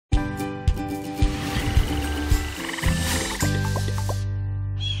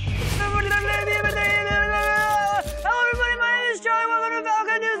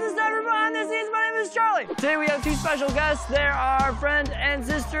special guests. They're our friend and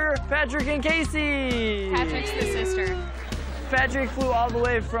sister, Patrick and Casey. Patrick's the sister. Patrick flew all the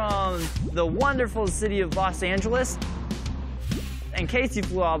way from the wonderful city of Los Angeles. And Casey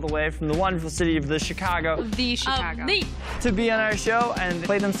flew all the way from the wonderful city of Chicago. The Chicago. To be on our show and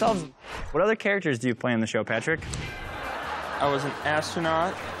play themselves. What other characters do you play on the show, Patrick? I was an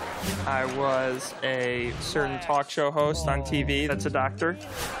astronaut. I was a certain talk show host on TV that's a doctor.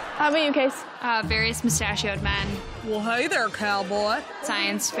 How about you, Case? Various mustachioed men. Well, hey there, cowboy.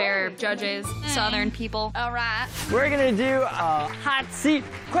 Science fair judges. Southern people. All right. We're gonna do a hot seat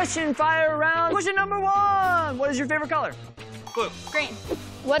question fire round. Question number 1. What is your favorite color? Blue. Green.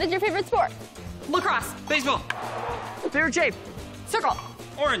 What is your favorite sport? Lacrosse. Baseball. Favorite shape? Circle.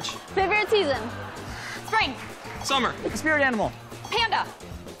 Orange. Favorite season? Spring. Summer. Spirit animal? Panda.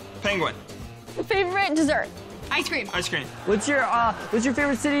 Penguin. Favorite dessert? Ice cream. Ice cream. What's your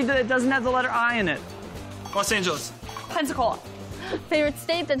favorite city that doesn't have the letter I in it? Los Angeles. Pensacola. Favorite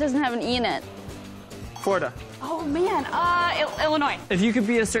state that doesn't have an E in it? Florida. Oh, man. Illinois. If you could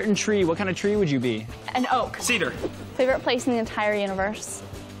be a certain tree, what kind of tree would you be? An oak. Cedar. Favorite place in the entire universe?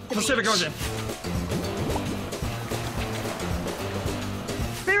 Pacific Ocean.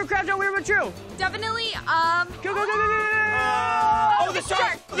 Favorite crap, don't weird but true? Definitely, Go, go, go, go, go, go! Oh, the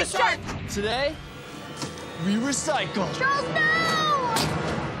shark! The shark! Today, we recycle. Charles, no!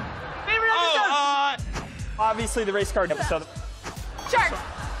 Favorite episode? Obviously the race car episode. Shark.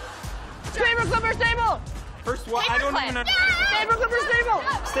 Favorite Clipper staple? First one, I don't even know. Favorite Clipper staple?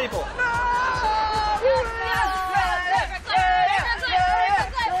 Staple.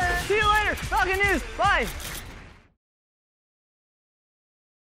 See you later. Falcon News. Bye.